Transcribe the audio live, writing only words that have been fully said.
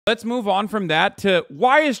let's move on from that to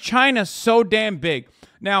why is China so damn big?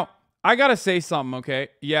 Now, I gotta say something, okay?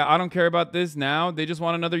 Yeah, I don't care about this now. They just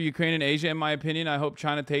want another Ukraine and Asia, in my opinion. I hope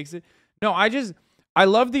China takes it. No, I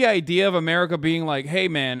love the idea of America being like, hey,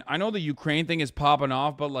 man, I know the Ukraine thing is popping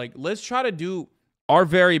off, but like, let's try to do our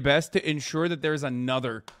very best to ensure that there's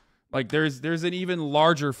another, like, there's an even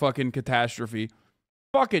larger fucking catastrophe.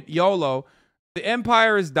 Fuck it, YOLO. The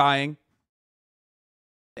empire is dying.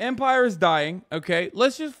 The empire is dying, okay?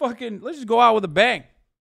 Let's just go out with a bang.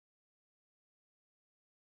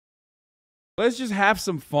 Let's just have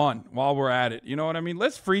some fun while we're at it. You know what I mean?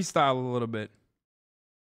 Let's freestyle a little bit.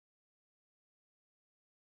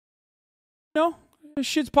 You know, this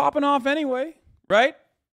shit's popping off anyway, right?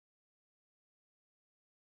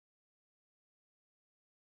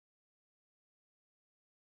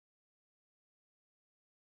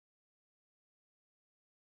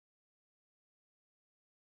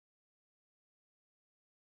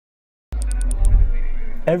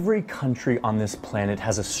 Every country on this planet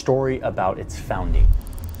has a story about its founding.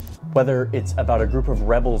 Whether it's about a group of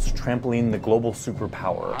rebels trampling the global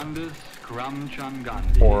superpower,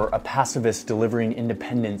 or a pacifist delivering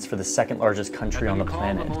independence for the second largest country on the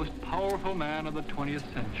planet, the most powerful man of the 20th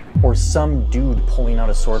century, or some dude pulling out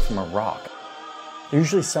a sword from a rock. They're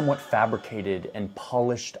usually somewhat fabricated and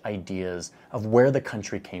polished ideas of where the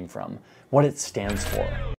country came from, what it stands for.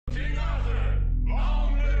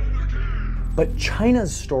 But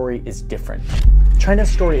China's story is different.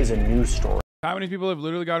 China's story is a new story. How many people have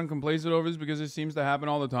literally gotten complacent over this because it seems to happen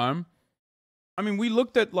all the time? I mean, we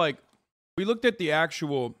looked at what the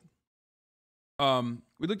actual like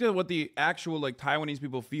Taiwanese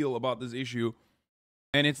people feel about this issue,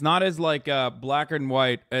 and it's not as like black and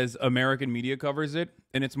white as American media covers it,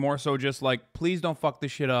 and it's more so just like, please don't fuck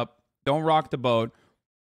this shit up, don't rock the boat,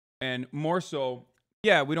 and more so,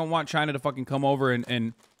 yeah, we don't want China to fucking come over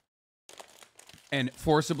and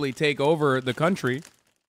forcibly take over the country.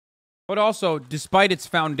 But also, despite its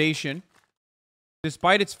foundation,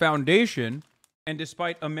 and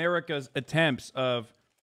despite America's attempts of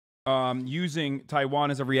using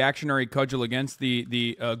Taiwan as a reactionary cudgel against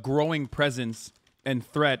the growing presence and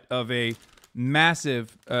threat of a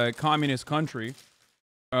massive communist country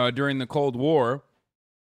during the Cold War,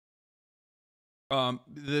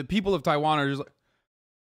 the people of Taiwan are just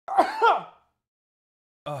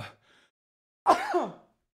like...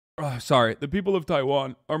 sorry, the people of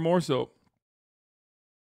Taiwan are more so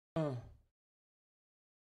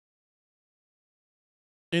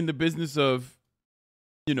in the business of,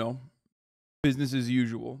 you know, business as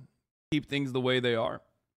usual. Keep things the way they are.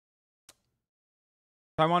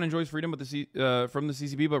 Taiwan enjoys freedom from the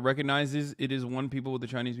CCP, but recognizes it is one people with the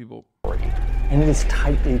Chinese people. And it is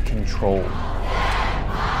tightly controlled.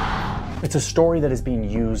 It's a story that is being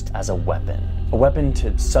used as a weapon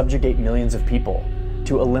to subjugate millions of people,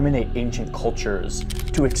 to eliminate ancient cultures,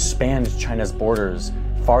 to expand China's borders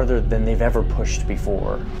farther than they've ever pushed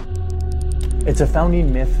before. It's a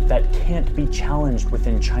founding myth that can't be challenged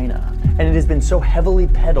within China, and it has been so heavily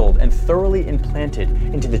peddled and thoroughly implanted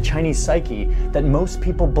into the Chinese psyche that most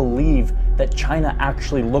people believe that China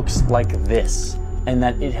actually looks like this, and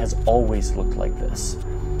that it has always looked like this.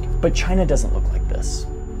 But China doesn't look like this.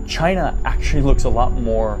 China actually looks a lot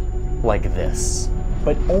more like this.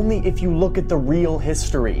 But only if you look at the real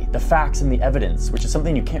history, the facts and the evidence, which is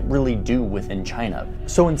something you can't really do within China.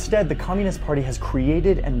 So instead, the Communist Party has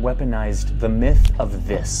created and weaponized the myth of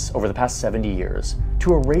this over the past 70 years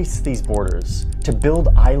to erase these borders, to build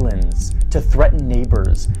islands, to threaten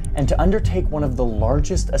neighbors, and to undertake one of the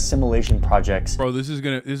largest assimilation projects. Bro, this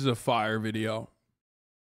is a fire video.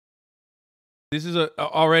 This is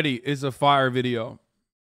already a fire video.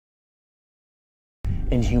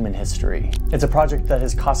 In human history. It's a project that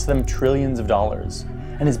has cost them trillions of dollars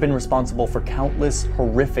and has been responsible for countless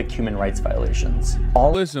horrific human rights violations.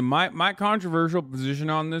 Listen, my controversial position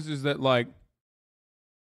on this is that, like,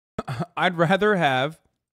 I'd rather have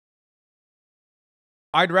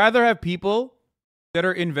people that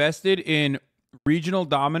are invested in regional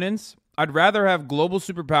dominance. I'd rather have global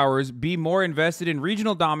superpowers be more invested in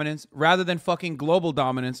regional dominance rather than fucking global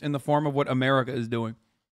dominance in the form of what America is doing.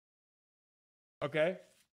 Okay?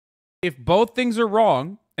 If both things are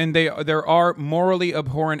wrong, and there are morally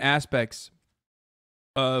abhorrent aspects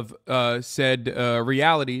of said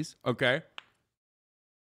realities, okay?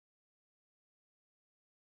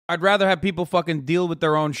 I'd rather have people fucking deal with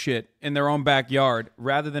their own shit in their own backyard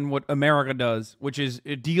rather than what America does, which is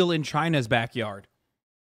deal in China's backyard.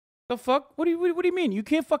 The fuck? What do you mean? You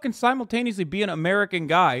can't fucking simultaneously be an American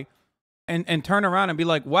guy and turn around and be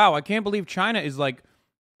like, wow, I can't believe China is like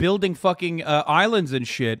building fucking islands and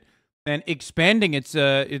shit, and expanding its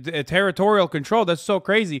territorial control. That's so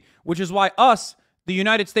crazy, which is why us, the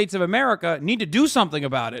United States of America, need to do something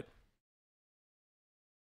about it.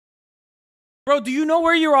 Bro, do you know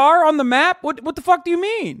where you are on the map? What the fuck do you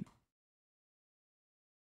mean?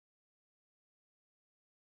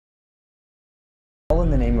 All in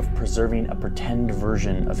the name of preserving a pretend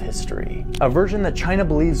version of history. A version that China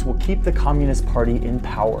believes will keep the Communist Party in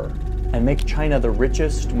power and make China the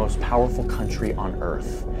richest, most powerful country on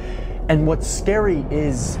earth. And what's scary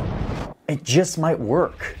is it just might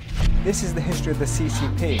work. This is the history of the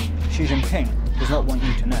CCP. Xi Jinping does not want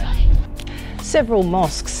you to know. Several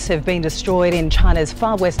mosques have been destroyed in China's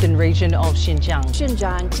far western region of Xinjiang.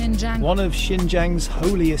 Xinjiang. One of Xinjiang's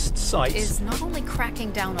holiest sites Is not only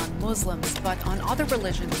cracking down on Muslims, but on other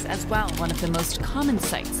religions as well. One of the most common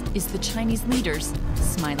sights is the Chinese leader's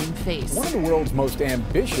smiling face. One of the world's most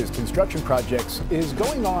ambitious construction projects is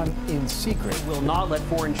going on in secret. Will not let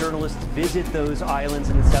foreign journalists visit those islands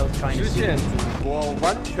in the South China Sea. 我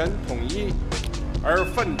完全统一而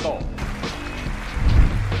奋斗。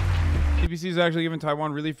 CBC is actually giving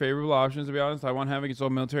Taiwan really favorable options, to be honest. Taiwan having its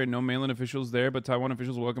own military, no mainland officials there, but Taiwan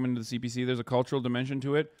officials welcome into the CPC. There's a cultural dimension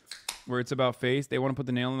to it where it's about faith. They want to put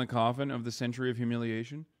the nail in the coffin of the century of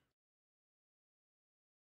humiliation.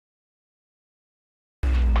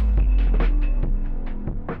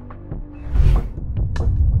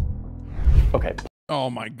 Okay.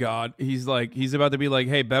 Oh my God. He's about to be like,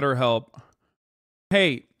 hey, BetterHelp.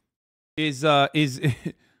 Hey,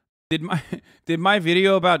 did my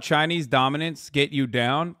video about Chinese dominance get you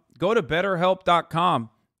down? Go to betterhelp.com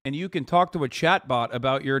and you can talk to a chatbot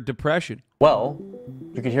about your depression. Well,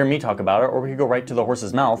 you could hear me talk about it, or we could go right to the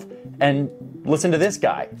horse's mouth and listen to this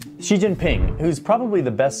guy, Xi Jinping, who's probably the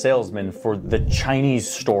best salesman for the Chinese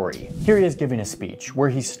story. Here he is giving a speech where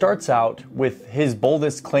he starts out with his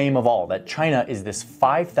boldest claim of all, that China is this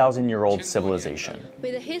 5,000-year-old civilization.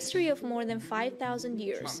 With a history of more than 5,000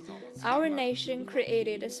 years, our nation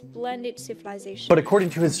created a splendid civilization. But according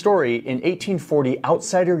to his story, in 1840,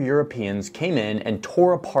 outsider Europeans came in and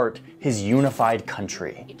tore apart his unified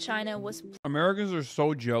country. China was... Americans are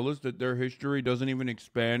so jealous that their history doesn't even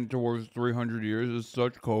expand towards 300 years. It's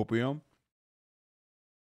such copium.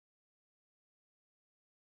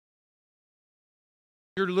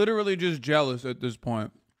 You're literally just jealous at this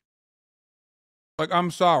point. Like,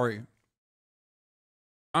 I'm sorry.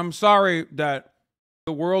 I'm sorry that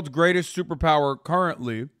the world's greatest superpower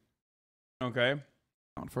currently, okay,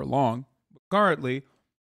 not for long, but currently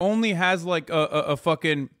only has like a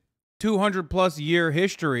fucking 200 plus year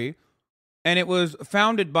history, and it was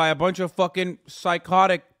founded by a bunch of fucking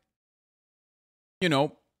psychotic, you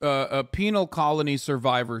know, penal colony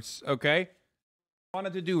survivors, okay?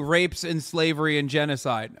 Wanted to do rapes and slavery and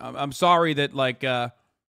genocide. I'm sorry that, like,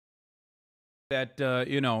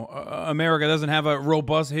 you know, America doesn't have a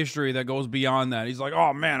robust history that goes beyond that. He's like,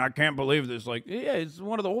 oh man, I can't believe this. Like, yeah, it's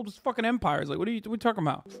one of the oldest fucking empires. Like, what are you talking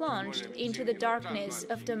about? Plunged into the darkness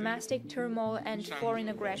of domestic turmoil and foreign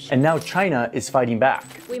aggression. And now China is fighting back.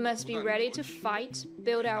 We must be ready to fight,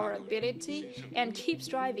 build our ability, and keep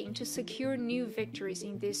striving to secure new victories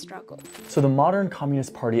in this struggle. So the modern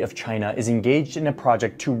Communist Party of China is engaged in a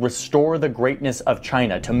project to restore the greatness of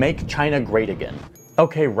China, to make China great again.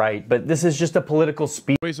 Okay, right, but this is just a political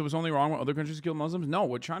speech. Wait, so it's only wrong when other countries kill Muslims? No,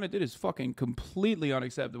 what China did is fucking completely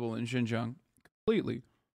unacceptable in Xinjiang. Completely.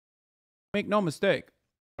 Make no mistake.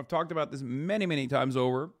 I've talked about this many, many times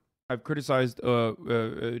over. I've criticized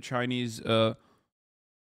Chinese, the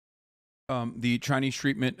Chinese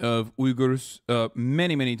treatment of Uyghurs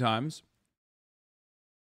many, many times.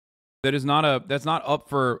 That's not up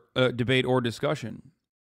for debate or discussion.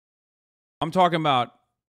 I'm talking about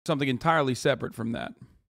something entirely separate from that.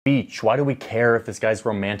 Speech. Why do we care if this guy's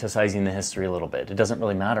romanticizing the history a little bit? It doesn't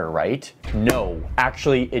really matter, right? No,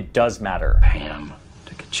 actually, it does matter. Bam.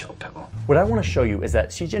 Take a chill pill. What I want to show you is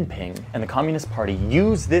that Xi Jinping and the Communist Party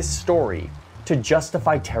use this story to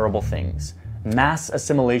justify terrible things. Mass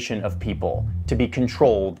assimilation of people to be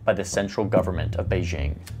controlled by the central government of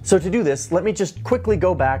Beijing. So to do this, let me just quickly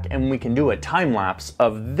go back and we can do a time lapse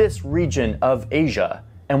of this region of Asia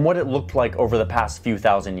and what it looked like over the past few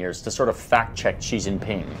thousand years to sort of fact-check Xi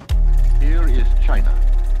Jinping. Here is China,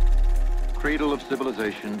 cradle of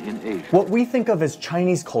civilization in Asia. What we think of as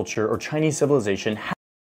Chinese culture or Chinese civilization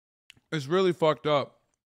it's really fucked up.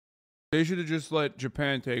 They should have just let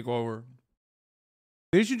Japan take over.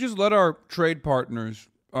 They should just let our trade partners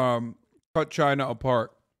cut China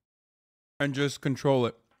apart and just control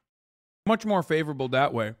it. Much more favorable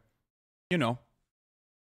that way. You know.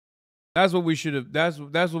 That's what we should have. That's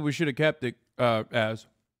what we should have kept it as.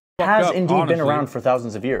 has indeed been around for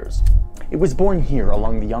thousands of years. It was born here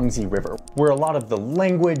along the Yangtze River, where a lot of the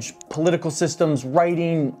language, political systems,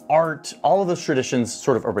 writing, art, all of those traditions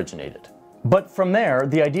sort of originated. But from there,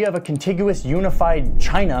 the idea of a contiguous, unified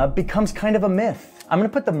China becomes kind of a myth. I'm gonna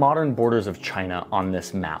put the modern borders of China on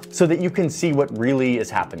this map so that you can see what really is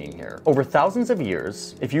happening here. Over thousands of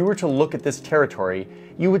years, if you were to look at this territory,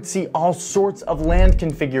 you would see all sorts of land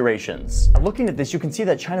configurations. Looking at this, you can see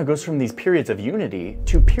that China goes from these periods of unity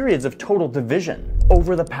to periods of total division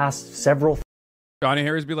over the past several. Johnny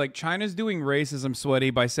Harris be like, China's doing racism, sweaty,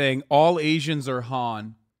 by saying all Asians are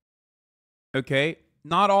Han. Okay?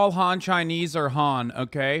 Not all Han Chinese are Han,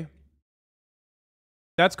 okay?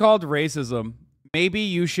 That's called racism. Maybe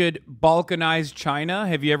you should balkanize China.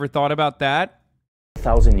 Have you ever thought about that?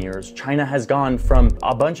 1,000 years, China has gone from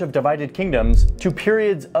a bunch of divided kingdoms to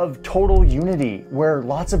periods of total unity where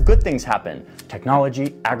lots of good things happen.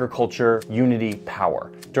 Technology, agriculture, unity,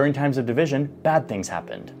 power. During times of division, bad things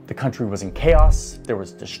happened. The country was in chaos, there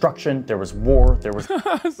was destruction, there was war, there was...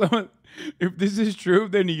 So, if this is true,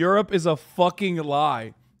 then Europe is a fucking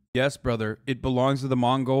lie. Yes, brother, it belongs to the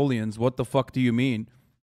Mongolians. What the fuck do you mean?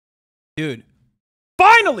 Dude.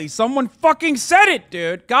 Finally, someone fucking said it,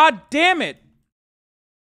 dude. God damn it.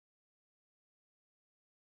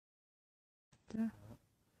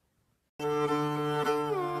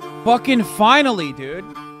 Fucking finally, dude.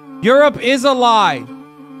 Europe is a lie.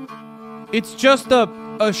 It's just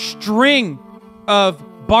a string of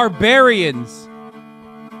barbarians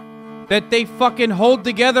that they fucking hold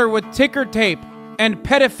together with ticker tape and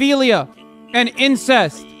pedophilia and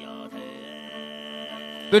incest.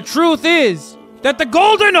 The truth is that the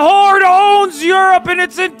Golden Horde owns Europe in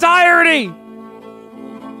its entirety.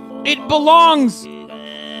 It belongs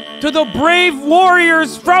to the brave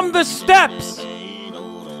warriors from the steppes.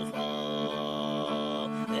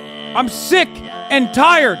 I'm sick and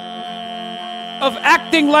tired of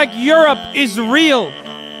acting like Europe is real.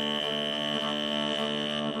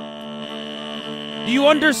 Do you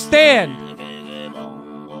understand?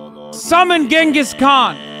 Summon Genghis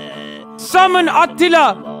Khan. Summon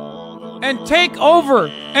Attila. And take over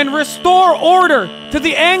and restore order to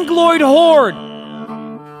the Angloid horde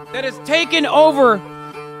that has taken over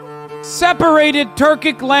separated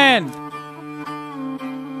Turkic land.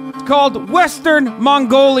 It's called Western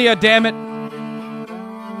Mongolia, damn it.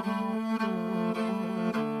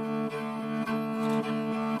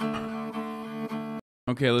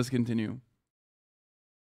 Okay, let's continue.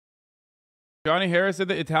 Johnny Harris said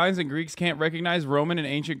that Italians and Greeks can't recognize Roman and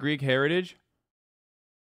ancient Greek heritage.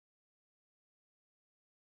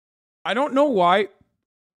 I don't know why.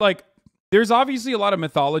 Like, there's obviously a lot of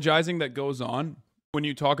mythologizing that goes on when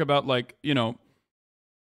you talk about, like, you know,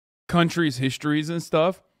 countries' histories and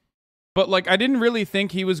stuff. But, like, I didn't really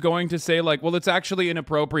think he was going to say, like, well, it's actually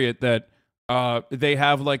inappropriate that they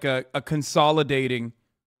have, like, a consolidating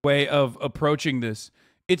way of approaching this.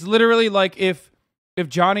 It's literally like if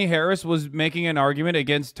Johnny Harris was making an argument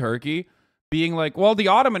against Turkey, being like, well, the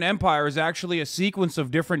Ottoman Empire is actually a sequence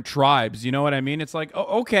of different tribes. You know what I mean? It's like,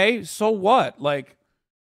 oh, okay, so what? Like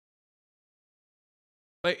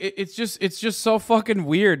it's just so fucking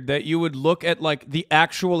weird that you would look at, like, the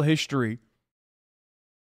actual history.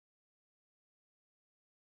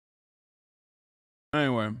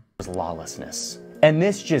 Anyway. There's lawlessness. And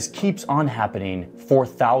this just keeps on happening for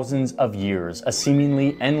thousands of years, a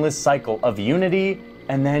seemingly endless cycle of unity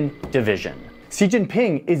and then division. Xi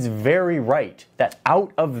Jinping is very right that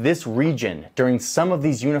out of this region, during some of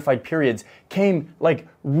these unified periods, came, like,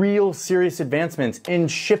 real serious advancements in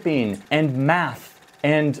shipping and math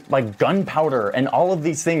and, like, gunpowder and all of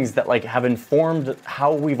these things that, like, have informed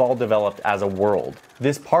how we've all developed as a world.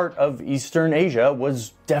 This part of Eastern Asia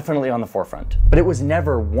was definitely on the forefront, but it was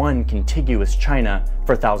never one contiguous China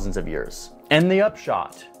for thousands of years. And the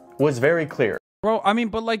upshot was very clear. Bro, I mean,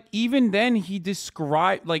 but, like, even then he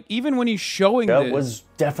described, like, even when he's showing this... It was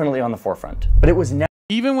definitely on the forefront, but it was never...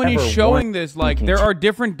 Even when he's showing this, like, there are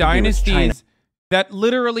different dynasties that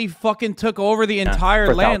literally fucking took over the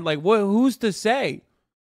entire land. Like, who's to say?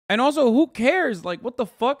 And also, who cares? Like, what the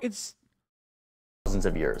fuck? It's... thousands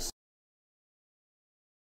of years.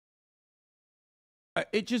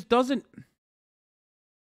 It just doesn't...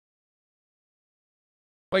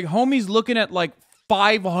 Like, homie's looking at, like,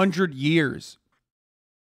 500 years.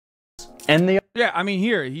 And the... Yeah, I mean,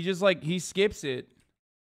 here, he just, like, he skips it.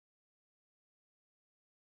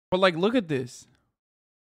 But, like, look at this.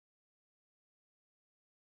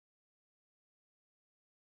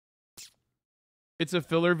 It's a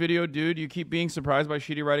filler video, dude. You keep being surprised by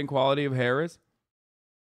shitty writing quality of Harris.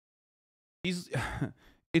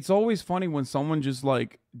 It's always funny when someone just,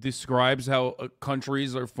 like, describes how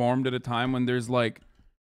countries are formed at a time when there's, like,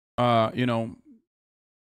 you know,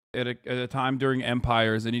 at a time during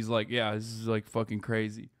empires, and he's like, yeah, this is like fucking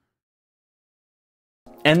crazy.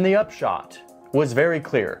 And the upshot was very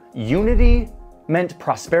clear. Unity meant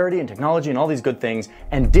prosperity and technology and all these good things,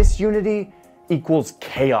 and disunity equals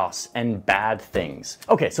chaos and bad things.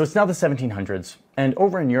 Okay, so it's now the 1700s, and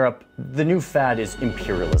over in Europe, the new fad is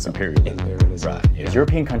imperialism. Right. Yeah.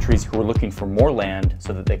 European countries who are looking for more land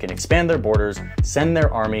so that they can expand their borders, send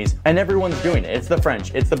their armies, and everyone's doing it. It's the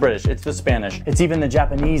French, it's the British, it's the Spanish, it's even the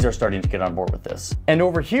Japanese are starting to get on board with this. And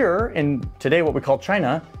over here, in today what we call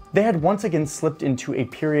China, they had once again slipped into a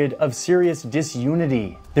period of serious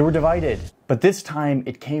disunity. They were divided, but this time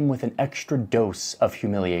it came with an extra dose of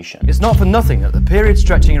humiliation. It's not for nothing that the period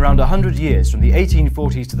stretching around 100 years from the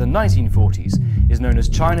 1840s to the 1940s is known as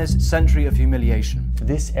China's Century of Humiliation.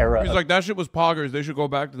 This era He's like, that shit was poggers. They should go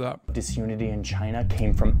back to that. Disunity in China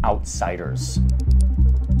came from outsiders.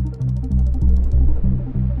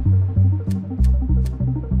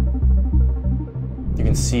 You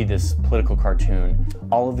can see this political cartoon,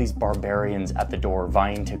 all of these barbarians at the door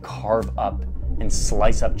vying to carve up and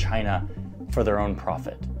slice up China for their own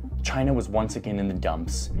profit. China was once again in the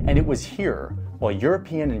dumps, and it was here, while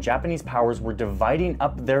European and Japanese powers were dividing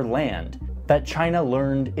up their land, that China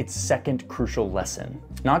learned its second crucial lesson.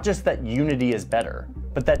 Not just that unity is better,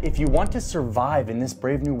 but that if you want to survive in this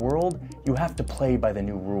brave new world, you have to play by the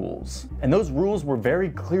new rules. And those rules were very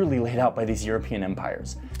clearly laid out by these European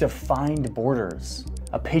empires. Defined borders,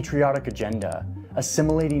 a patriotic agenda,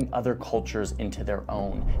 assimilating other cultures into their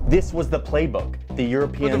own. This was the playbook the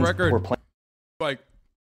Europeans were playing. Like,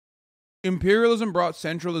 imperialism brought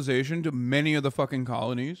centralization to many of the fucking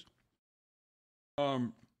colonies.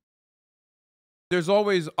 There's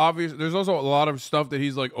also a lot of stuff that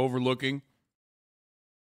he's like overlooking,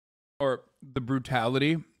 or the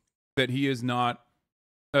brutality that he is not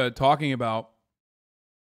talking about.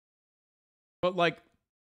 But like,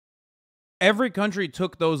 every country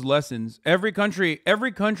took those lessons. Every country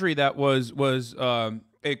that was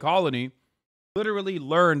a colony literally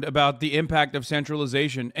learned about the impact of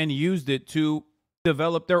centralization and used it to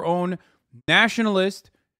develop their own nationalist,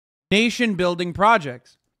 nation-building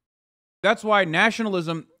projects. That's why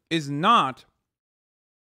nationalism is not.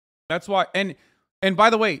 That's why, and by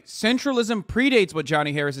the way, centralism predates what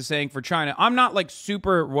Johnny Harris is saying for China. I'm not like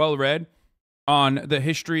super well read on the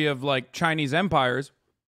history of like Chinese empires,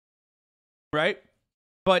 right?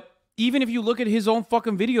 But even if you look at his own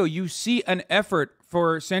fucking video, you see an effort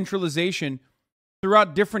for centralization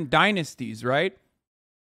throughout different dynasties, right?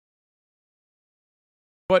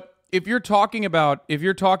 But if you're talking about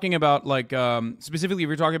like specifically if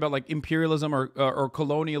you're talking about like imperialism or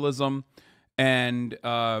colonialism, and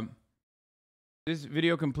this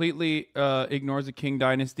video completely ignores the Qing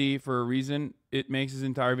dynasty for a reason. It makes his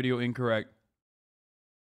entire video incorrect.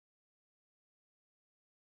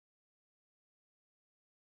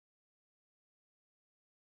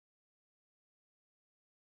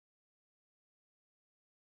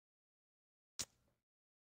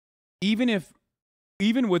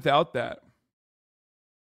 Even without that,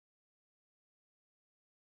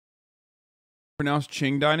 pronounced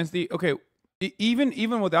Qing dynasty. Okay,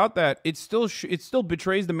 even without that, it still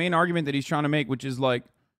betrays the main argument that he's trying to make, which is like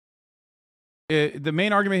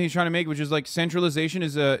centralization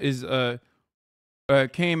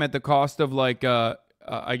came at the cost of like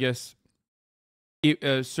I guess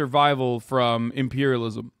survival from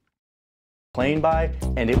imperialism. Playing by,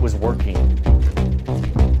 and it was working.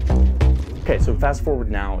 Okay, so fast forward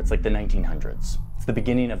now, it's like the 1900s. It's the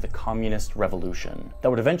beginning of the communist revolution that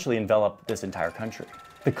would eventually envelop this entire country.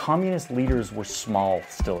 The communist leaders were small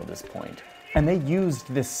still at this point, and they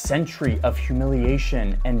used this century of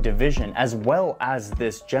humiliation and division, as well as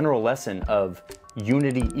this general lesson of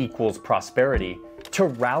unity equals prosperity, to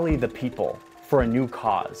rally the people for a new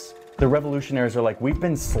cause. The revolutionaries are like, we've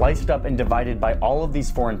been sliced up and divided by all of these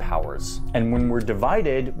foreign powers, and when we're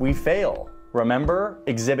divided, we fail. Remember?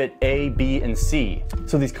 Exhibit A, B, and C.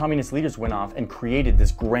 So these communist leaders went off and created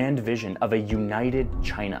this grand vision of a united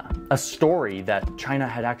China. A story that China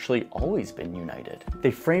had actually always been united.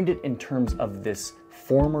 They framed it in terms of this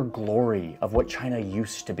former glory of what China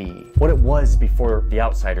used to be. What it was before the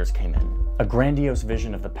outsiders came in. A grandiose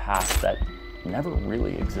vision of the past that never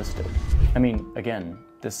really existed. I mean, again,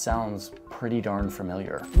 this sounds pretty darn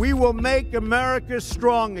familiar. We will make America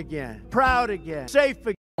strong again, proud again, safe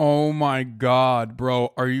again. Oh my God,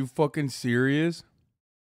 bro. Are you fucking serious?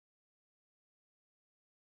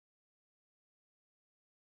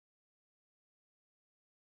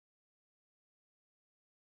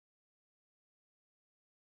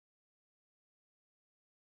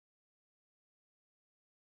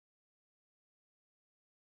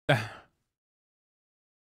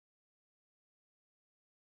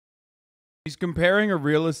 He's comparing a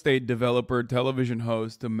real estate developer television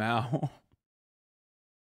host to Mao.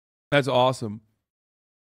 That's awesome.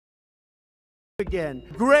 Again.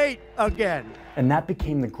 Great again. And that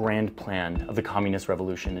became the grand plan of the Communist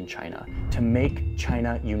Revolution in China, to make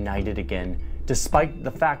China united again, despite the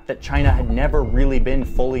fact that China had never really been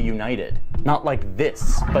fully united. Not like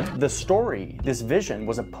this, but the story, this vision,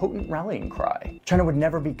 was a potent rallying cry. China would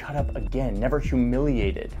never be cut up again, never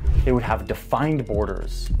humiliated. They would have defined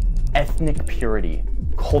borders, ethnic purity,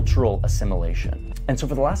 cultural assimilation. And so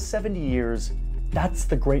for the last 70 years, that's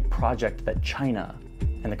the great project that China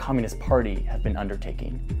and the Communist Party have been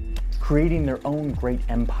undertaking, creating their own great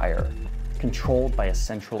empire, controlled by a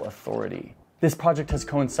central authority. This project has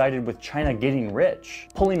coincided with China getting rich,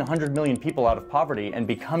 pulling 100 million people out of poverty and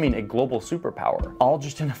becoming a global superpower, all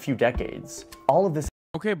just in a few decades. All of this.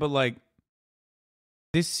 Okay, but like,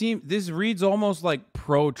 this reads almost like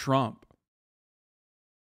pro-Trump.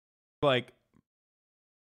 Like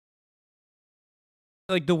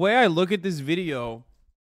the way I look at this video,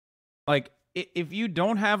 like, if you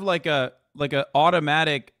don't have like a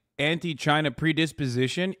automatic anti-China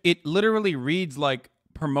predisposition, it literally reads like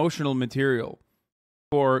promotional material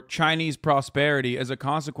for Chinese prosperity as a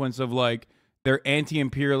consequence of like their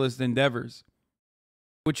anti-imperialist endeavors,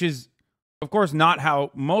 which is, of course, not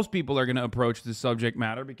how most people are going to approach this subject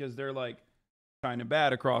matter, because they're like kind of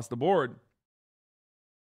bad across the board.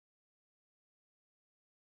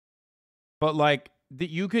 But like,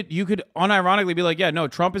 you could unironically be like, yeah, no,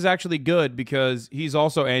 Trump is actually good because he's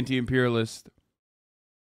also anti-imperialist.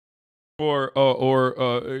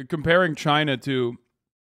 Or comparing China to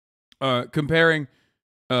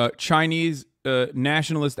Chinese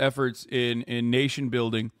nationalist efforts in nation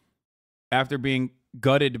building after being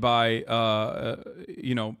gutted by a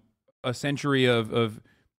century of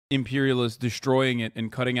imperialists destroying it and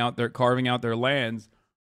carving out their lands,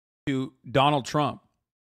 to Donald Trump.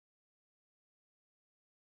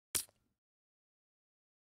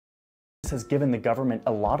 Has given the government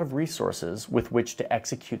a lot of resources with which to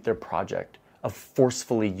execute their project of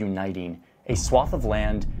forcefully uniting a swath of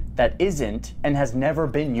land that isn't and has never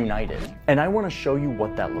been united. And I want to show you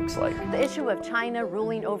what that looks like. The issue of China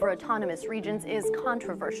ruling over autonomous regions is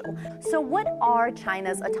controversial. So what are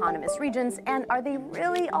China's autonomous regions, and are they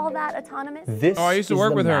really all that autonomous? This is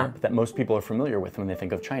the map that most people are familiar with when they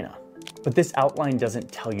think of China. But this outline doesn't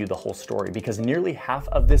tell you the whole story, because nearly half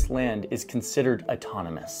of this land is considered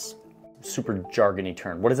autonomous. Super jargony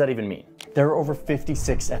term. What does that even mean? There are over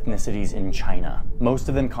 56 ethnicities in China, most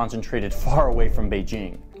of them concentrated far away from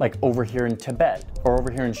Beijing, like over here in Tibet or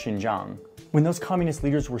over here in Xinjiang. When those communist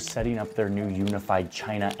leaders were setting up their new unified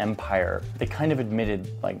China empire, they kind of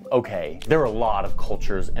admitted, like, okay, there are a lot of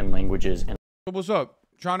cultures and languages. And what's up?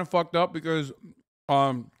 China fucked up because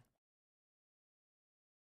they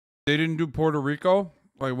didn't do Puerto Rico?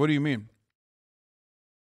 Like, what do you mean?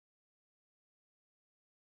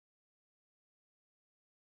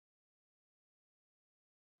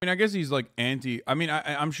 I mean, I guess he's like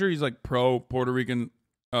I'm sure he's like pro Puerto Rican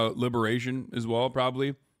liberation as well,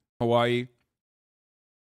 probably. Hawaii.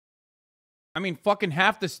 I mean, fucking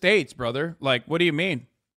half the states, brother. Like, what do you mean?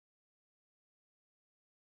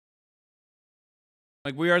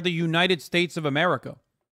 Like, we are the United States of America.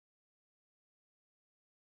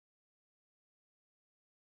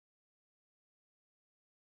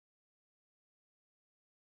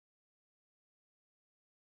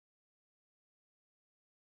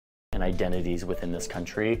 and identities within this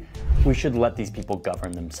country, we should let these people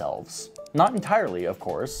govern themselves. Not entirely, of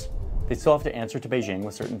course. They still have to answer to Beijing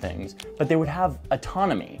with certain things, but they would have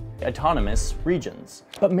autonomy, autonomous regions.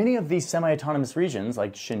 But many of these semi-autonomous regions,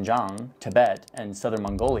 like Xinjiang, Tibet, and Southern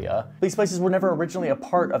Mongolia, these places were never originally a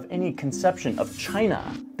part of any conception of China.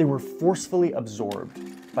 They were forcefully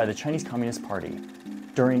absorbed by the Chinese Communist Party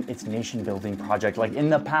during its nation-building project, like in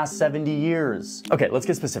the past 70 years. Okay, let's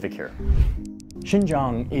get specific here.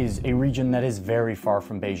 Xinjiang is a region that is very far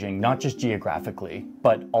from Beijing, not just geographically,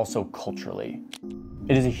 but also culturally.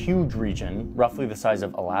 It is a huge region, roughly the size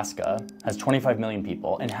of Alaska, has 25 million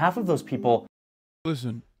people, and half of those people...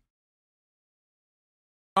 Listen,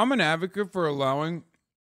 I'm an advocate for allowing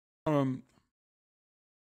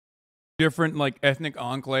different like ethnic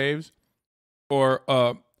enclaves or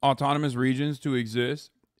autonomous regions to exist,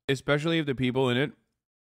 especially if the people in it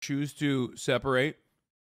choose to separate.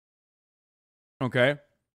 Okay?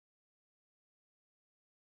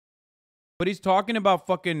 But he's talking about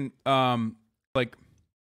fucking like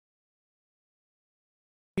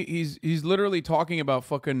he's literally talking about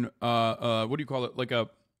fucking what do you call it, like a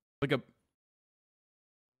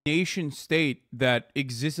nation state that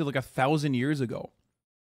existed like 1,000 years ago.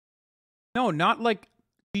 No, not like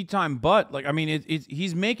tea time butt. Like, I mean,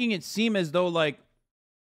 he's making it seem as though, like,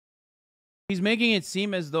 he's making it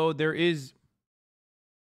seem as though there is.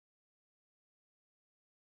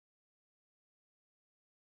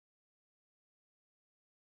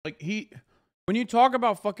 Like, when you talk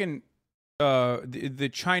about fucking the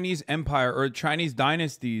Chinese Empire or Chinese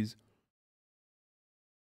dynasties,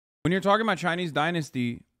 when you're talking about Chinese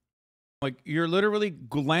dynasty, like, you're literally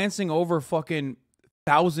glancing over fucking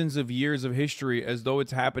thousands of years of history as though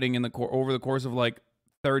it's happening in the over the course of like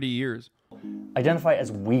 30 years. Identify as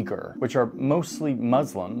Uyghur, which are mostly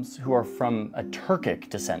Muslims who are from a Turkic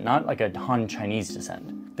descent, not like a Han Chinese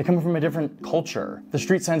descent. They come from a different culture. The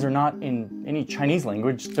street signs are not in any Chinese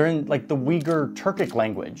language, they're in like the Uyghur Turkic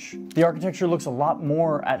language. The architecture looks a lot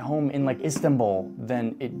more at home in like Istanbul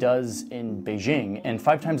than it does in Beijing, and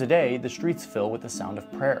 5 times a day, the streets fill with the sound of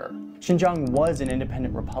prayer. Xinjiang was an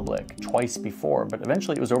independent republic twice before, but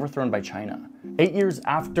eventually it was overthrown by China. 8 years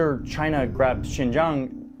after China grabbed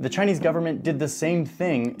Xinjiang, the Chinese government did the same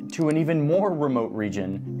thing to an even more remote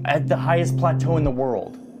region at the highest plateau in the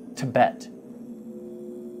world, Tibet.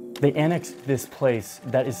 They annexed this place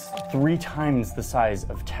that is 3 times the size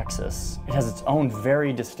of Texas. It has its own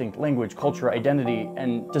very distinct language, culture, identity,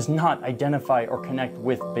 and does not identify or connect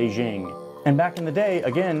with Beijing. And back in the day,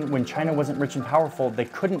 again, when China wasn't rich and powerful, they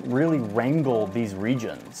couldn't really wrangle these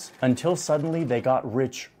regions until suddenly they got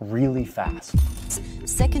rich really fast.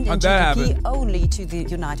 Second in GDP only to the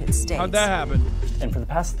United States. How'd that happen? And for the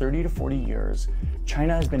past 30 to 40 years,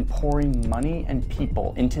 China has been pouring money and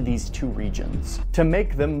people into these 2 regions to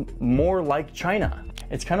make them more like China.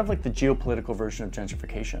 It's kind of like the geopolitical version of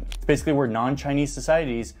gentrification. It's basically where non-Chinese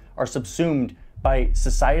societies are subsumed by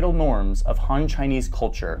societal norms of Han Chinese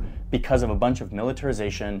culture because of a bunch of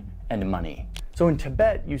militarization and money. So in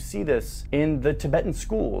Tibet, you see this in the Tibetan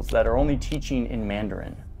schools that are only teaching in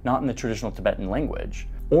Mandarin, not in the traditional Tibetan language.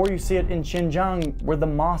 Or you see it in Xinjiang, where the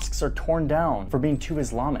mosques are torn down for being too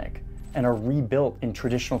Islamic and are rebuilt in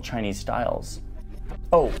traditional Chinese styles.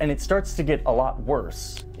 Oh, and it starts to get a lot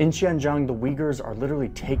worse. In Xinjiang, the Uyghurs are literally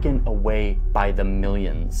taken away by the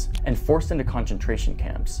millions and forced into concentration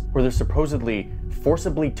camps where they're supposedly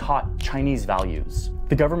forcibly taught Chinese values.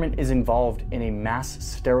 The government is involved in a mass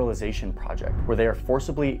sterilization project where they are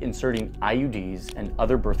forcibly inserting IUDs and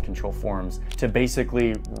other birth control forms to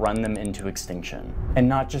basically run them into extinction. And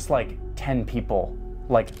not just like 10 people,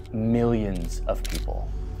 like millions of people.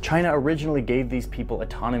 China originally gave these people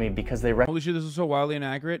autonomy because they... Holy shit, this is so wildly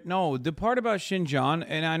inaccurate. No, the part about Xinjiang,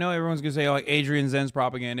 and I know everyone's going to say, oh, like, Adrian Zen's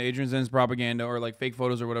propaganda, or like fake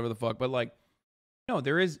photos or whatever the fuck, but like, no,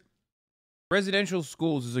 there is... Residential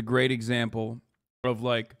schools is a great example of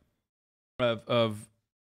like,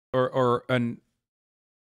 or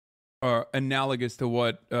analogous to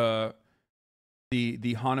what the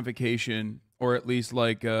Hanification, or at least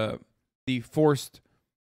like the forced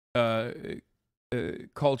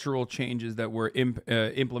cultural changes that were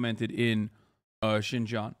implemented in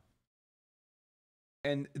Xinjiang.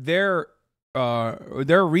 And their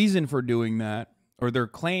reason for doing that, or their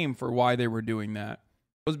claim for why they were doing that,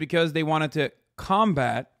 was because they wanted to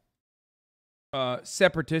combat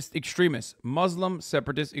separatist extremists, Muslim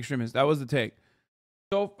separatist extremists. That was the take.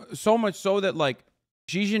 So much so that like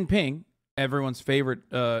Xi Jinping, everyone's favorite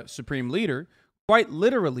supreme leader, quite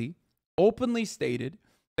literally openly stated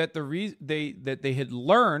that they had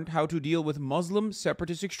learned how to deal with Muslim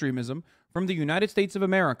separatist extremism from the United States of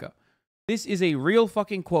America. This is a real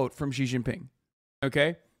fucking quote from Xi Jinping.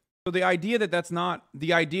 Okay? So the idea that that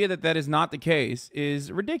is not the case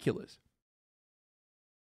is ridiculous.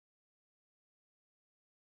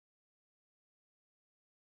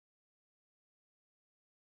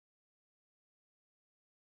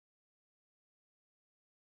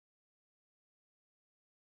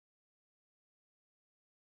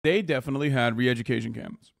 They definitely had re-education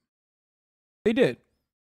camps. They did.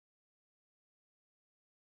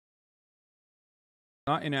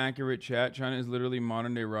 Not inaccurate chat. China is literally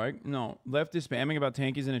modern day Reich. No. Left is spamming about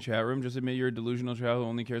tankies in a chat room. Just admit you're a delusional child who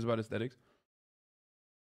only cares about aesthetics.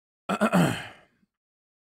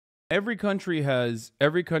 Every country has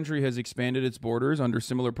expanded its borders under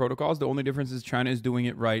similar protocols. The only difference is China is doing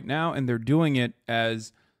it right now, and they're doing it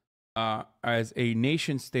as a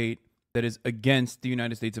nation state that is against the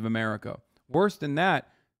United States of America. Worse than that,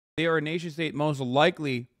 they are a nation state most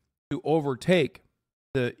likely to overtake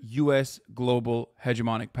the U.S. global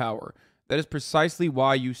hegemonic power. That is precisely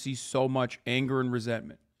why you see so much anger and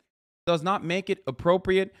resentment. It does not make it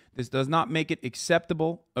appropriate. This does not make it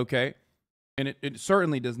acceptable, okay? And it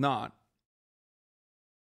certainly does not.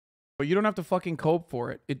 But you don't have to fucking cope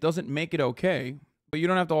for it. It doesn't make it okay. But you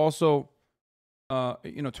don't have to also,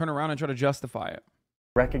 turn around and try to justify it.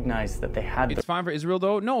 recognized that they had It's fine for Israel,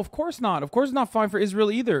 though? No, of course not. Of course it's not fine for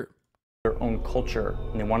Israel either. their own culture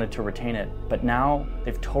and they wanted to retain it. But now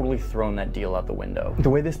they've totally thrown that deal out the window.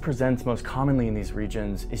 The way this presents most commonly in these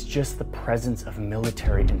regions is just the presence of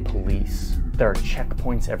military and police. There are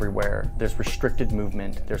checkpoints everywhere. There's restricted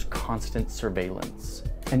movement. There's constant surveillance.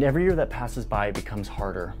 And every year that passes by, it becomes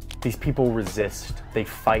harder. These people resist. They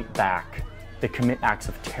fight back. They commit acts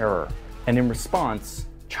of terror. And in response,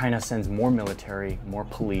 China sends more military, more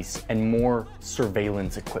police, and more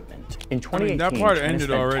surveillance equipment. In 2018, that part China ended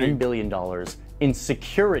spent already. $10 billion in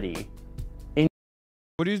security.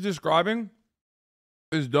 What he's describing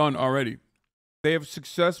is done already. They have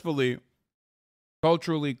successfully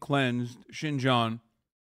culturally cleansed Xinjiang.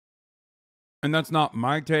 And that's not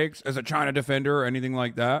my takes as a China defender or anything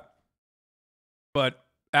like that. But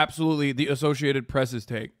absolutely the Associated Press's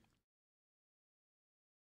take.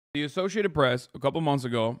 The Associated Press, a couple months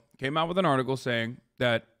ago, came out with an article saying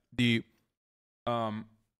that the what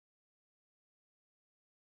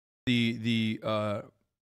do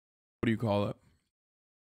you call it?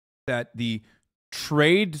 That the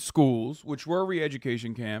trade schools, which were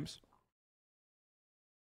re-education camps,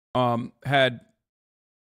 had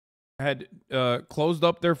closed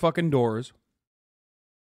up their fucking doors,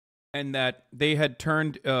 and that they had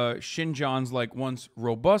turned Xinjiang's like once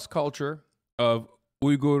robust culture of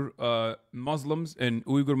Uyghur Muslims and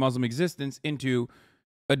Uyghur Muslim existence into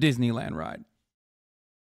a Disneyland ride.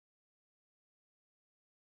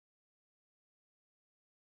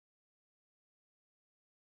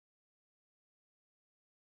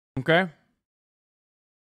 Okay?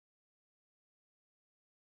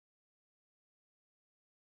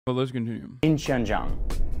 But let's continue. In Xinjiang.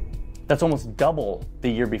 That's almost double the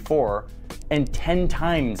year before and 10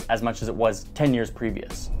 times as much as it was 10 years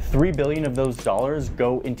previous. $3 billion of those dollars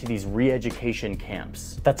go into these re-education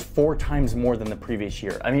camps. That's 4 times more than the previous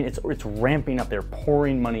year. I mean, it's ramping up. They're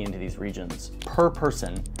pouring money into these regions. Per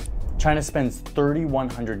person, China spends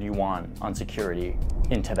 3,100 yuan on security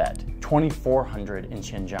in Tibet, 2,400 in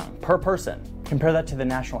Xinjiang per person. Compare that to the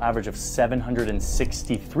national average of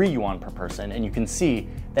 763 yuan per person, and you can see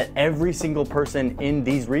that every single person in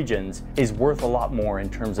these regions is worth a lot more in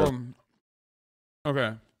terms of...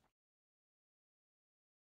 Okay.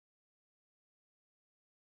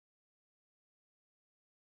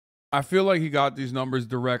 I feel like he got these numbers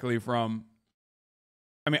directly from...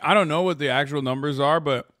 I mean, I don't know what the actual numbers are,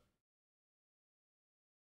 but...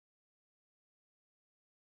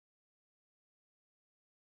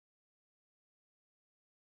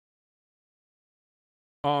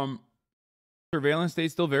 surveillance state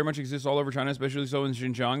still very much exists all over China, especially so in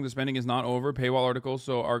Xinjiang. The spending is not over. Paywall articles,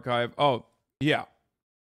 so archive. Oh, yeah.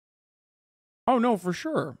 Oh, no, for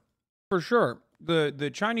sure. For sure. The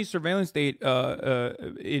Chinese surveillance state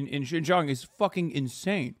in Xinjiang is fucking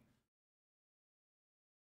insane.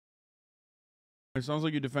 It sounds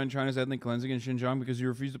like you defend China's ethnic cleansing in Xinjiang because you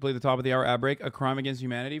refuse to play the top of the hour ad break, a crime against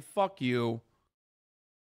humanity. Fuck you.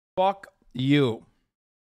 Fuck you.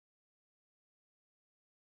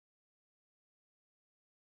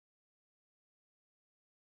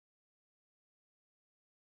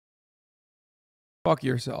 Fuck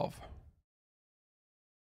yourself.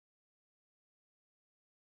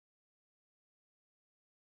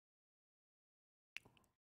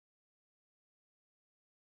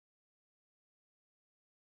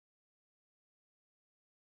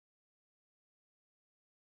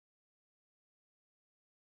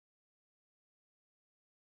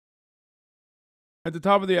 At the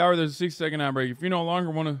top of the hour, there's a 6-second ad break. If you no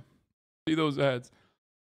longer want to see those ads,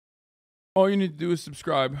 all you need to do is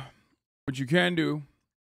subscribe, which you can do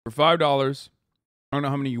for $5. I don't know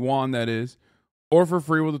how many yuan that is, or for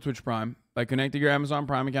free with a Twitch Prime. By connecting your Amazon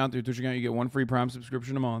Prime account to your Twitch account, you get 1 free Prime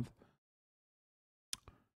subscription a month.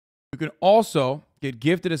 You can also get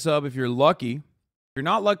gifted a sub if you're lucky. If you're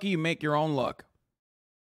not lucky, you make your own luck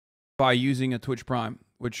by using a Twitch Prime,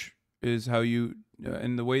 which is how you...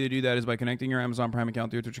 and the way to do that is by connecting your Amazon Prime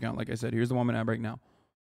account to your Twitch account. Like I said, here's the 1 minute ad break now.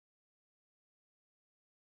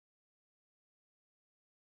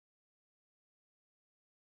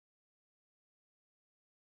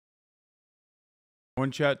 One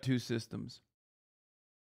chat, 2 systems.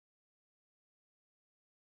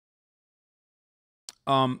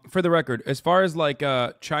 For the record, as far as like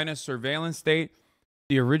China's surveillance state,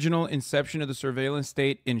 the original inception of the surveillance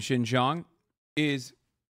state in Xinjiang is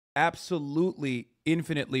absolutely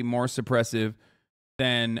infinitely more suppressive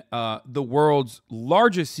than the world's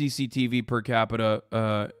largest CCTV per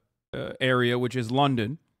capita area, which is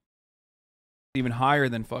London. Even higher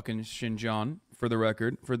than fucking Xinjiang, for the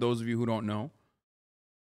record, for those of you who don't know.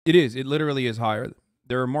 It is. It literally is higher.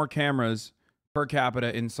 There are more cameras per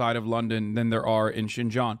capita inside of London than there are in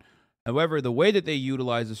Xinjiang. However, the way that they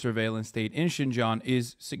utilize the surveillance state in Xinjiang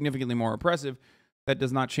is significantly more oppressive. That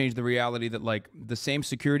does not change the reality that, like, the same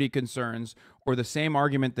security concerns or the same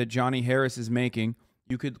argument that Johnny Harris is making,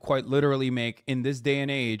 you could quite literally make in this day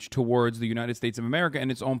and age towards the United States of America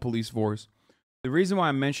and its own police force. The reason why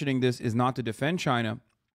I'm mentioning this is not to defend China,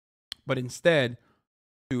 but instead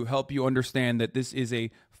to help you understand that this is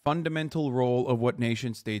a fundamental role of what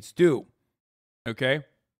nation states do. Okay?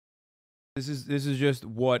 This is just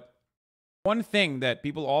what one thing that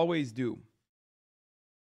people always do.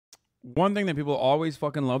 One thing that people always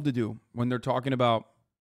fucking love to do when they're talking about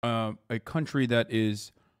a country that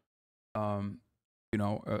is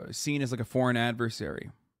seen as like a foreign adversary,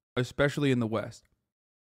 especially in the West,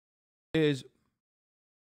 is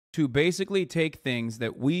to basically take things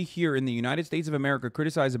that we here in the United States of America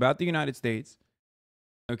criticize about the United States,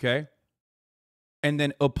 okay, and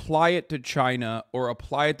then apply it to China or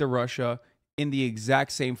apply it to Russia in the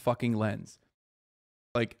exact same fucking lens.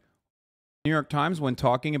 Like, New York Times, when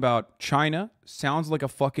talking about China, sounds like a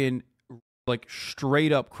fucking, like,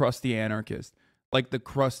 straight up crusty anarchist, like the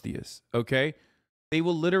crustiest, okay? They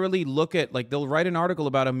will literally look at, like, they'll write an article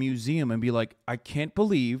about a museum and be like, I can't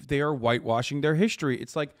believe they are whitewashing their history.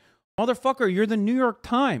 It's like, motherfucker, you're the New York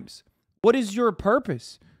Times. What is your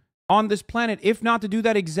purpose on this planet if not to do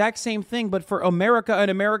that exact same thing, but for America and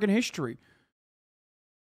American history?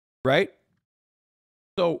 Right?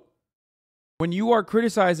 So, when you are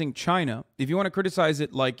criticizing China, if you want to criticize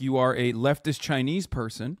it like you are a leftist Chinese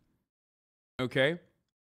person, okay,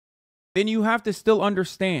 then you have to still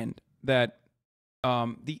understand that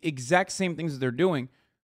the exact same things that they're doing,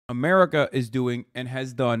 America is doing and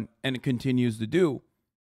has done and continues to do,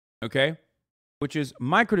 okay, which is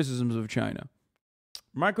my criticisms of China.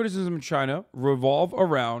 My criticism of China revolve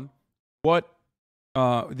around what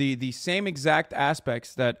the same exact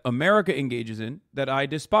aspects that America engages in that I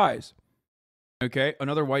despise. Okay,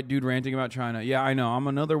 another white dude ranting about China. Yeah, I know. I'm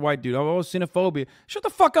another white dude. Oh, xenophobia. Shut the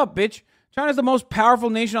fuck up, bitch. China's the most powerful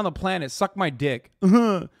nation on the planet. Suck my dick.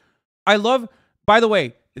 I love, by the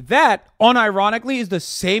way, that unironically is the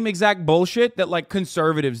same exact bullshit that, like,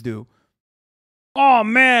 conservatives do. Oh,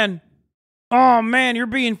 man. Oh, man, you're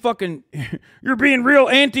being fucking, you're being real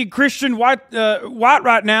anti-Christian white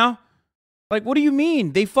right now. Like, what do you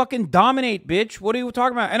mean? They fucking dominate, bitch. What are you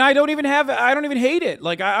talking about? And I don't even hate it.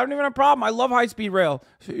 Like, I don't even have a problem. I love high-speed rail.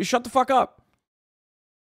 Shut the fuck up.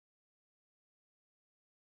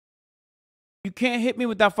 You can't hit me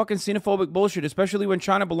with that fucking xenophobic bullshit, especially when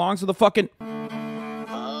China belongs to the fucking...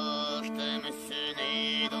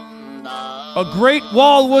 A great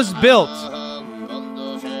wall was built.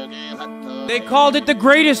 They called it the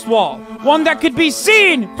greatest wall. One that could be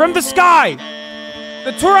seen from the sky.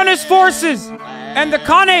 The Turanist forces and the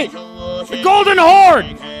Khanate, the Golden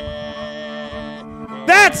Horde.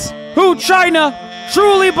 That's who China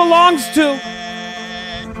truly belongs to.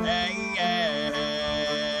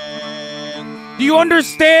 Do you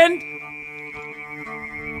understand?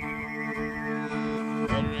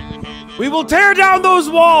 We will tear down those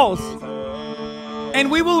walls and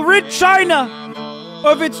we will rid China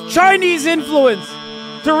of its Chinese influence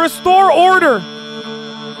to restore order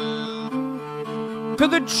to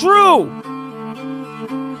the true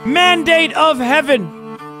mandate of heaven.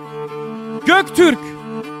 Göktürk.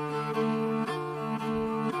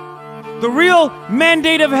 The real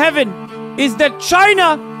mandate of heaven is that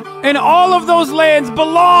China and all of those lands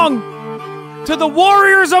belong to the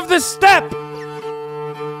warriors of the steppe.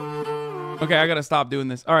 Okay, I gotta stop doing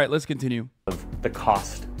this. All right, let's continue. The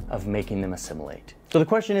cost of making them assimilate. So the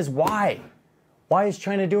question is, why? Why is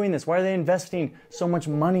China doing this? Why are they investing so much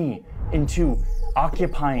money into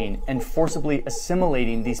occupying and forcibly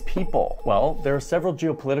assimilating these people? Well, there are several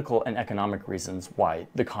geopolitical and economic reasons why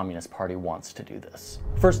the Communist Party wants to do this.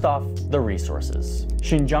 First off, the resources.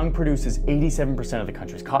 Xinjiang produces 87% of the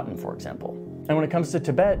country's cotton, for example. And when it comes to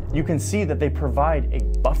Tibet, you can see that they provide a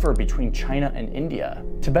buffer between China and India.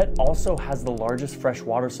 Tibet also has the largest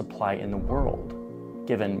freshwater supply in the world,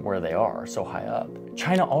 given where they are so high up.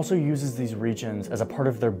 China also uses these regions as a part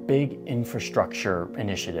of their big infrastructure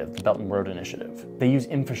initiative, the Belt and Road Initiative. They use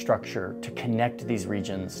infrastructure to connect these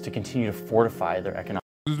regions to continue to fortify their economic.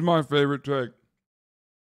 This is my favorite take.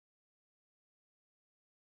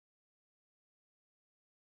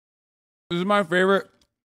 This is my favorite.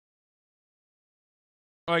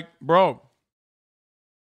 Like, bro,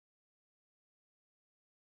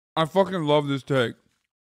 I fucking love this take.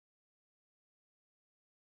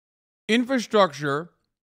 Infrastructure,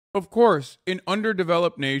 of course, in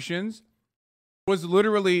underdeveloped nations was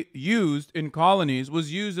literally used in colonies,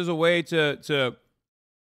 was used as a way to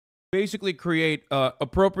basically create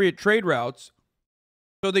appropriate trade routes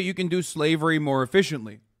so that you can do slavery more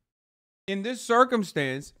efficiently. In this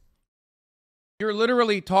circumstance, you're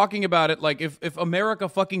literally talking about it like if America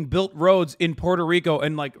fucking built roads in Puerto Rico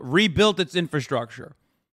and like rebuilt its infrastructure.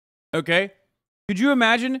 Okay? Could you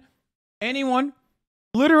imagine anyone,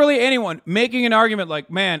 literally anyone, making an argument like,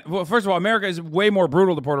 man, well, first of all, America is way more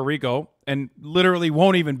brutal than Puerto Rico and literally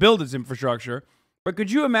won't even build its infrastructure. But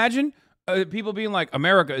could you imagine people being like,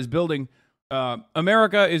 America is going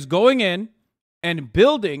in and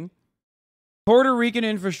building Puerto Rican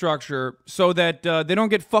infrastructure so that they don't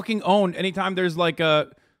get fucking owned anytime there's like a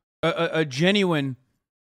genuine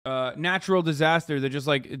natural disaster that just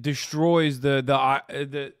like destroys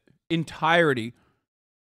the entirety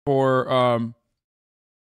for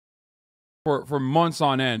months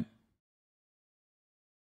on end.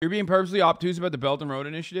 You're being purposely obtuse about the Belt and Road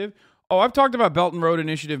Initiative. Oh, I've talked about Belt and Road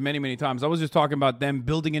Initiative many, many times. I was just talking about them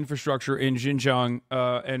building infrastructure in Xinjiang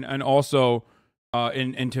and also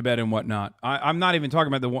in Tibet and whatnot. I'm not even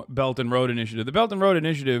talking about the Belt and Road Initiative. The Belt and Road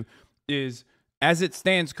Initiative is, as it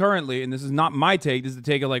stands currently, and this is not my take, this is the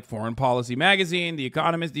take of like Foreign Policy Magazine, The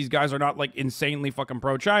Economist. These guys are not like insanely fucking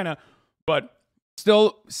pro-China, but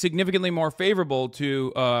still significantly more favorable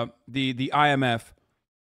to the IMF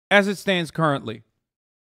as it stands currently.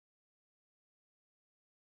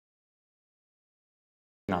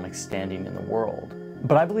 Economic standing in the world.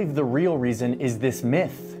 But I believe the real reason is this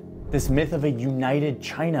myth of a united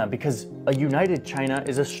China, because a united China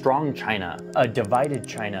is a strong China. A divided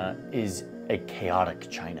China is a chaotic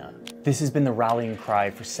China. This has been the rallying cry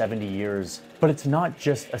for 70 years, but it's not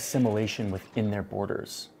just assimilation within their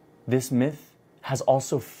borders. This myth has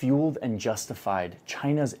also fueled and justified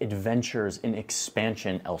China's adventures in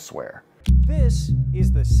expansion elsewhere. This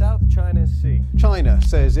is the South China Sea. China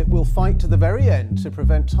says it will fight to the very end to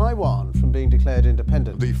prevent Taiwan from being declared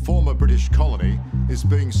independent. The former British colony is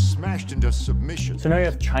being smashed into submission. So now you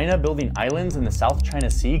have China building islands in the South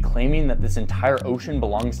China Sea, claiming that this entire ocean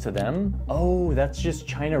belongs to them? Oh, that's just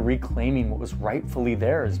China reclaiming what was rightfully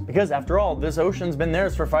theirs. Because after all, this ocean's been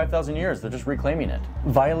theirs for 5,000 years. They're just reclaiming it.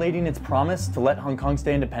 Violating its promise to let Hong Kong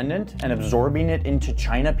stay independent and absorbing it into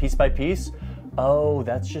China piece by piece? Oh,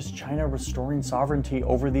 that's just China restoring sovereignty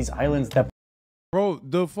over these islands that... Bro,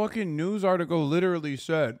 the fucking news article literally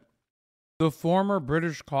said the former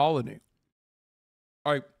British colony.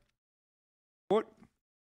 Like, what?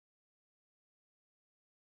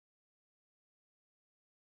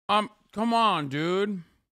 Come on, dude.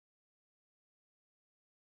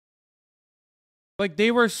 Like, they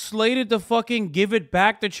were slated to fucking give it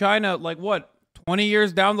back to China, like, what, 20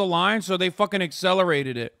 years down the line? So they fucking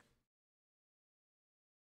accelerated it.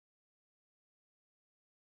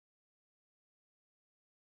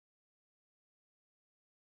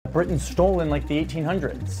 Britain stole in like the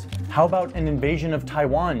 1800s. How about an invasion of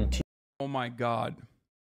Taiwan oh my god,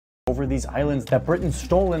 over these islands that Britain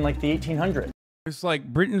stole in like the 1800s? It's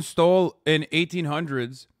like Britain stole in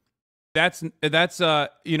 1800s. That's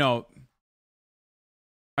you know,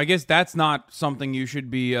 I guess that's not something you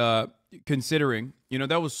should be considering. You know,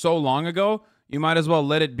 that was so long ago. You might as well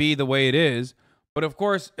let it be the way it is. But of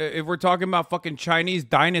course, if we're talking about fucking Chinese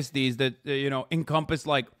dynasties that you know encompass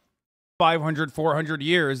like 500, 400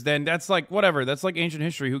 years, then that's like, whatever. That's like ancient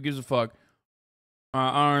history. Who gives a fuck?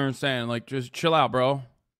 I don't understand. Like, just chill out, bro.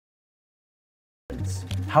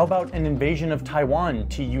 How about an invasion of Taiwan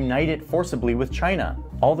to unite it forcibly with China?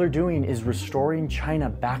 All they're doing is restoring China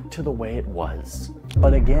back to the way it was.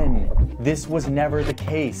 But again, this was never the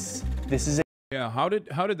case. This is yeah, how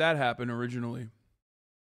did that happen originally?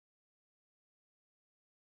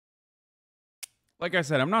 Like I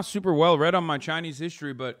said, I'm not super well read on my Chinese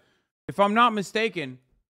history, but if I'm not mistaken,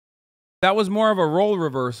 that was more of a role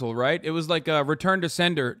reversal, right? It was like a return to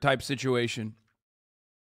sender type situation.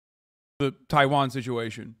 The Taiwan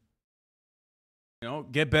situation. You know,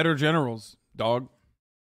 get better generals, dog.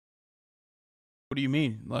 What do you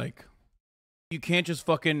mean? Like, you can't just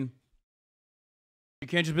be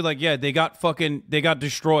like, yeah, they got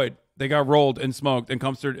destroyed. They got rolled and smoked and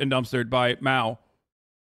dumpstered by Mao.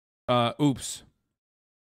 Oops.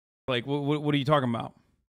 Like, what are you talking about?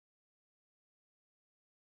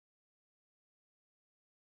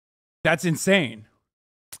 That's insane.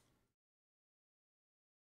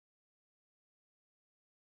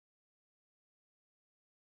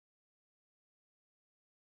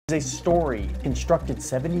 A story constructed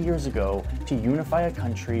 70 years ago to unify a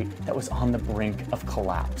country that was on the brink of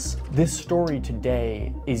collapse. This story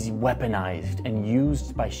today is weaponized and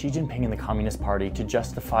used by Xi Jinping and the Communist Party to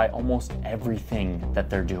justify almost everything that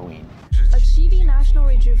they're doing. Achieving national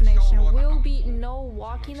rejuvenation will be no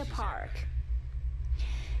walk in the park.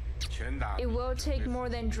 It will take more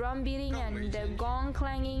than drum beating and gong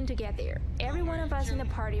clanging to get there. Every one of us in the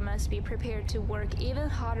party must be prepared to work even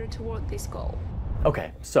harder toward this goal.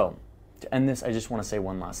 Okay, so to end this, I just want to say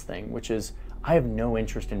one last thing, which is I have no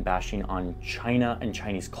interest in bashing on China and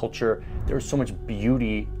Chinese culture. There's so much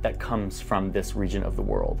beauty that comes from this region of the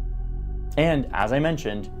world. And as I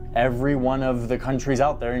mentioned, every one of the countries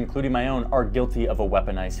out there, including my own, are guilty of a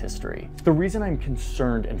weaponized history. The reason I'm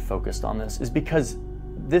concerned and focused on this is because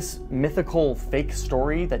this mythical fake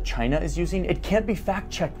story that China is using, it can't be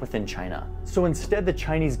fact-checked within China. So instead, the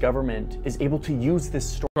Chinese government is able to use this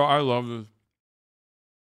story. Bro, I love this.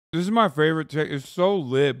 This is my favorite take. It's so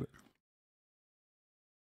lib.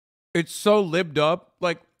 It's so libbed up.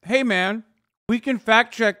 Like, hey man, we can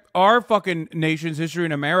fact check our fucking nation's history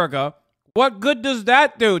in America. What good does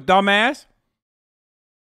that do, dumbass?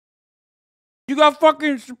 You got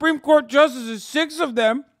fucking Supreme Court justices, 6 of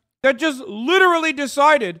them, that just literally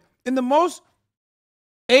decided in the most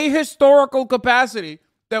ahistorical capacity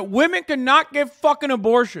that women cannot get fucking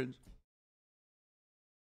abortions.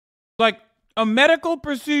 Like a medical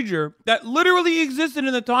procedure that literally existed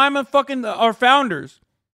in the time of fucking our founders.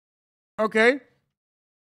 Okay?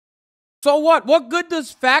 So what? What good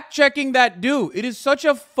does fact-checking that do? It is such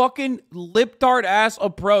a fucking lip-tart-ass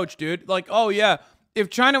approach, dude. Like, oh yeah,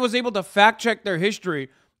 if China was able to fact-check their history,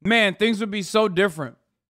 man, things would be so different.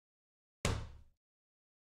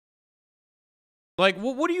 Like,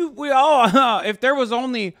 what do you...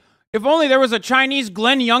 if only there was a Chinese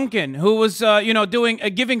Glenn Youngkin who was,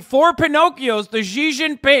 giving 4 Pinocchios to Xi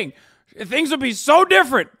Jinping. Things would be so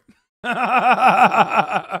different.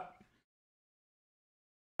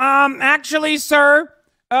 Actually, sir,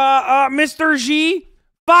 Mr. Xi,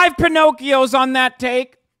 5 Pinocchios on that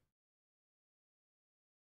take.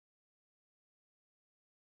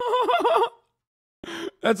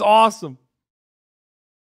 That's awesome.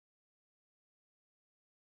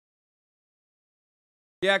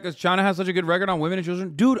 Yeah, because China has such a good record on women and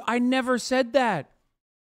children. Dude, I never said that.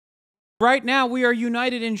 Right now, we are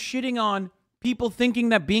united in shitting on people thinking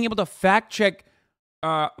that being able to fact check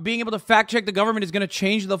the government is going to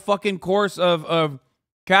change the fucking course of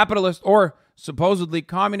capitalist or supposedly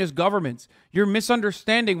communist governments. You're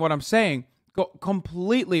misunderstanding what I'm saying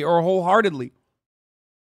completely or wholeheartedly.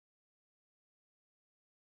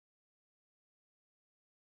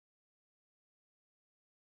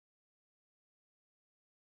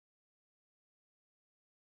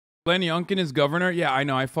 Glenn Youngkin is governor? Yeah, I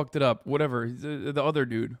know. I fucked it up. Whatever. He's the other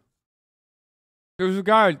dude. There was a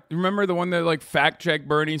guy, remember the one that like fact-checked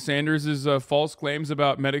Bernie Sanders' false claims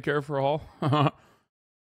about Medicare for all?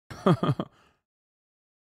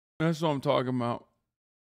 That's what I'm talking about.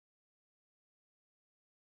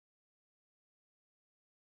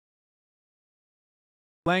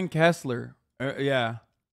 Glenn Kessler. Yeah.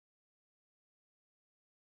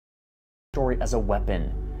 Story as a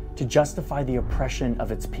weapon to justify the oppression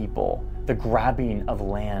of its people, the grabbing of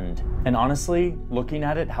land. And honestly, looking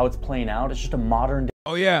at it, how it's playing out, it's just a modern day.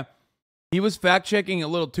 Oh yeah, he was fact-checking a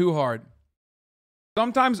little too hard.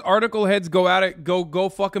 Sometimes article heads go at it, go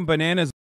fucking bananas.